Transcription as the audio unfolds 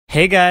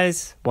Hey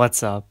guys,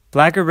 what's up?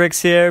 Blacker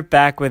Bricks here,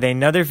 back with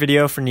another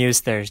video for News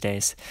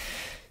Thursdays.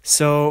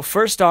 So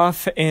first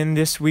off, in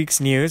this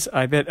week's news,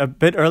 a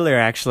bit earlier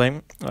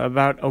actually,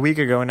 about a week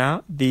ago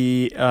now,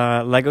 the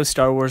Lego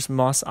Star Wars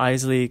Mos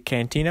Eisley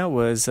Cantina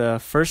was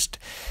first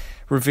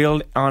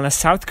revealed on a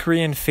South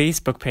Korean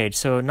Facebook page.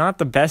 So not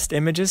the best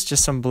images,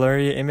 just some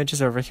blurry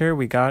images over here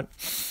we got.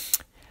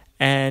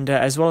 And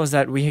as well as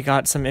that, we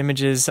got some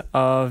images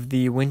of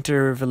the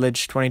Winter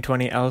Village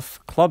 2020 Elf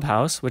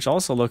Clubhouse, which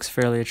also looks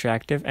fairly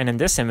attractive. And in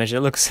this image,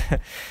 it looks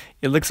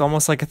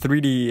almost like a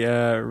 3D.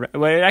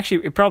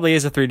 It probably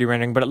is a 3D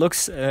rendering, but it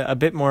looks a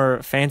bit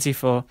more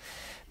fanciful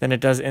than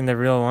it does in the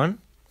real one.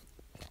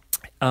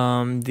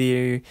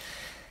 The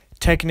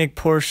Technic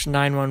Porsche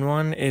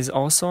 911 is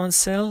also on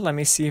sale. Let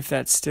me see if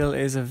that still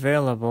is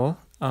available.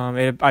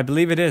 I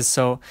believe it is.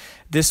 So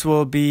this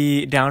will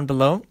be down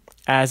below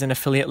as an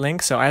affiliate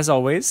link. So as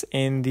always,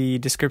 in the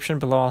description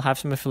below, I'll have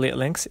some affiliate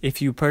links.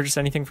 If you purchase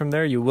anything from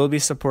there, you will be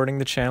supporting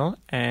the channel,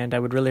 and I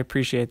would really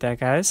appreciate that,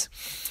 guys.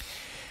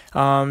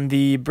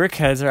 The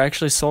brickheads are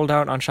actually sold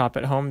out on Shop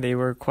at Home. They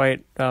were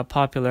quite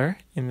popular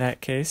in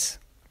that case.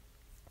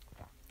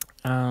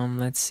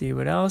 Let's see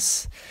what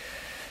else.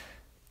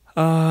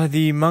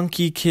 The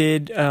Monkey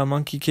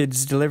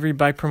Kids delivery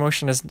bike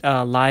promotion is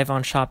live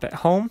on Shop at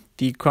Home.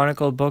 The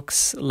Chronicle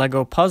Books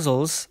Lego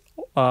puzzles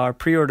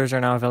pre-orders are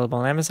now available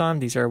on Amazon.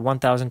 These are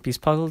 1,000-piece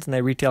puzzles, and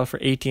they retail for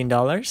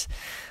 $18.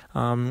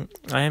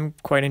 I am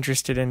quite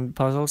interested in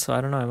puzzles, so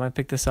I don't know, I might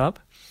pick this up.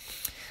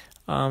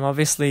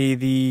 Obviously,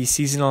 the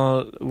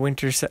seasonal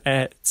winter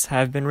sets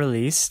have been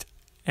released,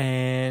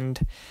 and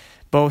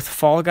both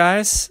Fall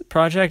Guys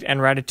project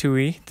and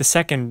Ratatouille,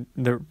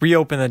 the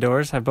Reopen the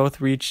Doors, have both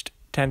reached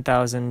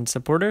 10,000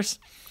 supporters.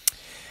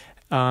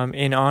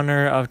 In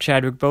honor of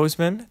Chadwick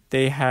Boseman,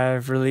 they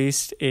have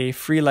released a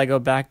free Lego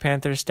Black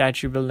Panther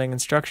statue building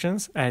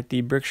instructions at the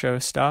Brick Show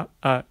shop.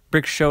 I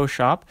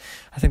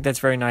think that's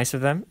very nice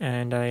of them,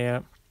 and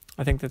I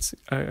think that's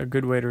a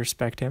good way to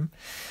respect him.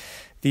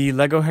 The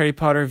Lego Harry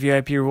Potter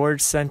VIP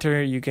Rewards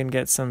Center, you can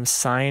get some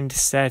signed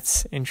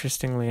sets,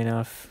 interestingly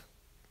enough.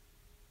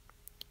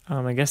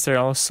 I guess they're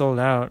all sold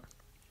out,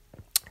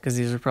 because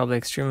these are probably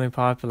extremely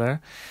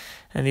popular.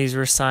 And these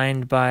were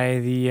signed by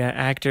the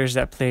actors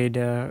that played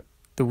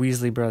the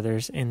Weasley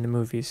brothers in the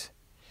movies.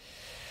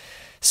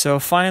 So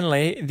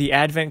finally, the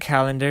Advent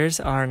calendars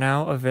are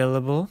now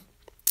available.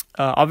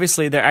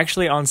 Obviously, they're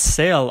actually on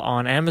sale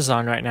on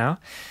Amazon right now.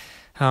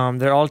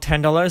 They're all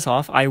 $10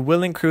 off. I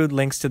will include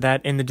links to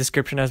that in the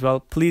description as well.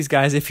 Please,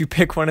 guys, if you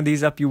pick one of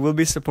these up, you will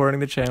be supporting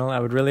the channel. I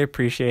would really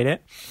appreciate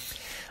it.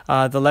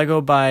 The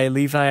Lego by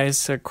Levi's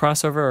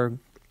crossover or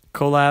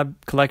collab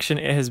collection,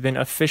 it has been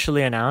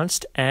officially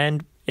announced,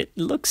 and it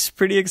looks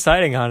pretty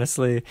exciting,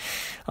 honestly.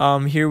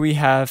 Here we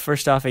have,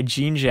 first off, a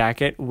jean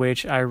jacket,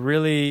 which I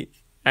really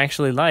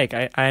actually like.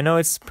 I know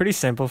it's pretty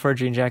simple for a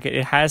jean jacket.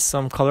 It has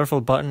some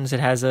colorful buttons. It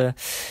has I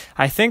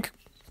think,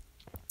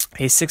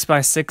 a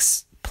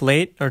 6x6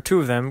 plate, or two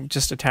of them,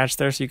 just attached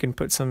there so you can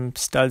put some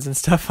studs and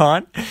stuff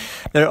on.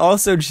 They're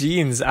also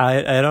jeans.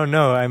 I don't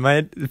know. I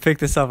might pick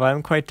this up.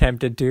 I'm quite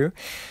tempted to.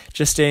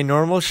 Just a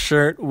normal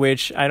shirt,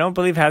 which I don't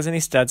believe has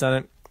any studs on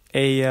it.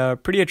 A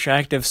pretty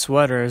attractive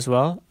sweater as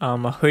well,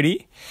 a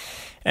hoodie,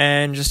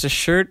 and just a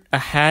shirt, a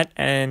hat,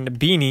 and a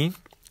beanie,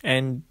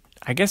 and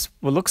I guess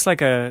what looks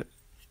like here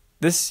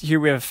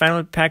we have a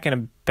family pack and a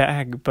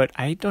bag, but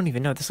I don't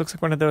even know. This looks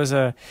like one of those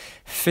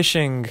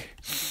fishing,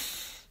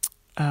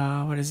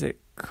 what is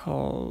it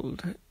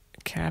called?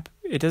 Cap.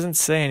 It doesn't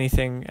say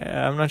anything.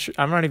 I'm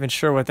not even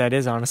sure what that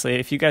is, honestly.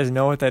 If you guys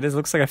know what that is, it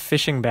looks like a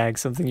fishing bag,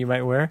 something you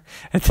might wear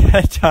at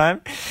that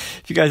time.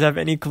 If you guys have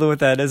any clue what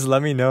that is,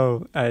 let me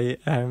know. I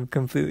am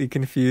completely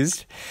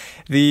confused.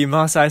 The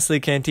Mos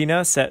Eisley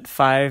Cantina set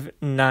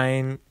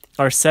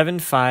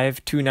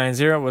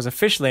 75290 was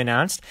officially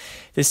announced.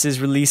 This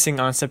is releasing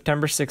on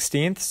September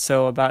 16th,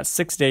 so about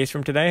 6 days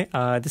from today,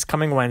 this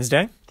coming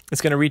Wednesday. It's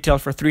going to retail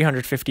for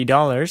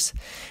 $350.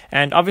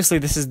 And obviously,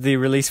 this is the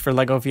release for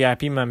Lego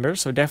VIP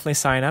members, so definitely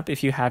sign up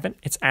if you haven't.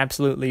 It's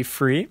absolutely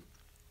free.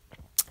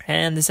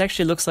 And this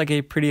actually looks like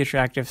a pretty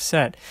attractive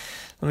set.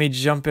 Let me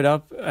jump it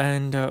up,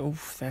 and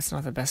that's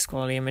not the best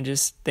quality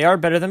images. They are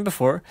better than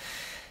before.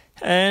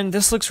 And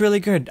this looks really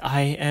good.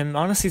 I am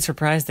honestly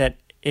surprised that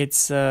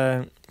it's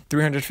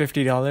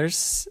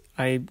 $350.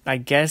 I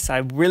guess I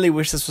really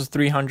wish this was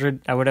 $300.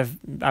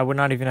 I would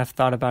not even have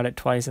thought about it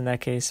twice in that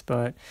case,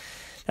 but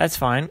that's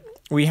fine.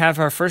 We have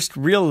our first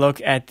real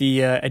look at the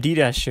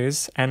Adidas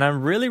shoes, and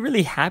I'm really,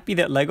 really happy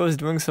that Lego is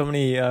doing so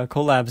many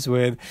collabs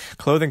with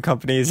clothing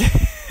companies.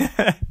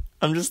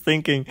 I'm just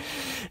thinking,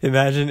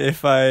 imagine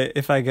if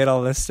I get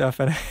all this stuff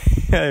and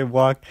I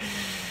walk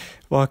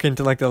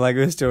into like the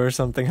Lego store or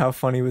something. How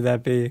funny would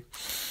that be?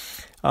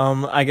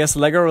 I guess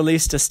Lego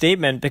released a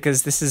statement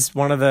because this is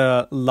one of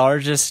the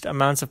largest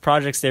amounts of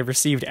projects they've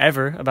received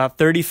ever, about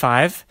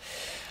 35.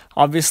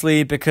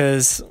 Obviously,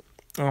 because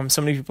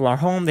so many people are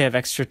home, they have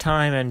extra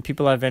time, and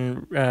people have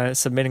been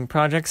submitting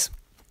projects.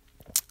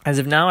 As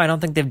of now, I don't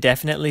think they've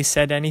definitely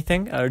said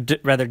anything, or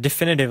rather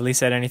definitively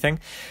said anything.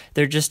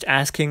 They're just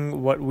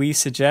asking what we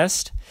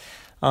suggest.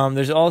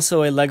 There's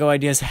also a LEGO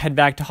Ideas Head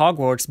Back to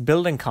Hogwarts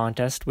building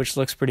contest, which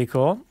looks pretty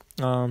cool.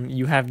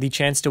 You have the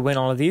chance to win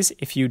all of these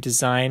if you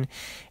design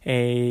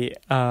a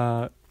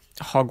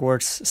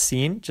Hogwarts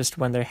scene just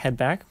when they head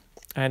back.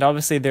 And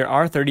obviously there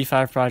are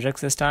 35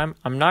 projects this time.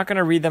 I'm not going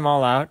to read them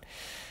all out,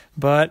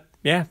 but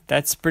yeah,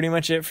 that's pretty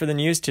much it for the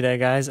news today,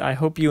 guys. I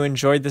hope you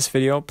enjoyed this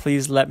video.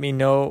 Please let me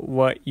know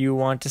what you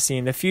want to see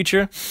in the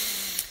future.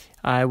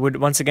 I would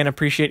once again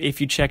appreciate if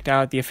you checked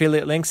out the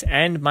affiliate links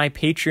and my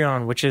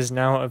Patreon, which is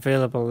now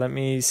available. Let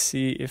me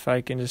see if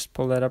I can just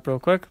pull that up real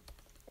quick.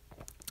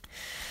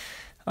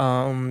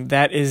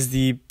 That is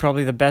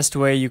probably the best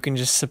way you can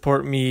just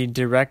support me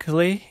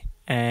directly.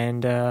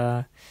 And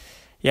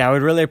yeah, I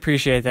would really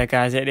appreciate that,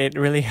 guys. It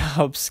really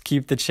helps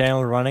keep the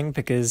channel running,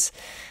 because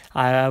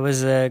I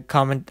read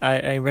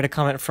a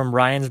comment from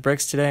Ryan's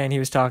Bricks today, and he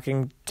was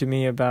talking to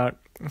me about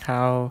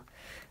how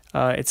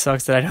it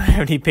sucks that I don't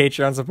have any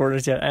Patreon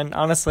supporters yet. And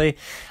honestly,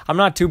 I'm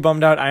not too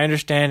bummed out. I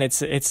understand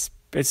it's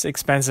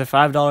expensive.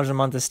 $5 a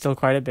month is still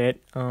quite a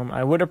bit.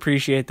 I would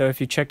appreciate, though,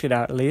 if you checked it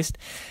out at least.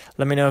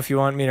 Let me know if you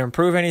want me to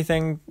improve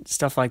anything,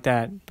 stuff like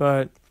that.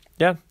 But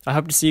yeah, I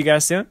hope to see you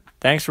guys soon.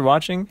 Thanks for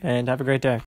watching, and have a great day.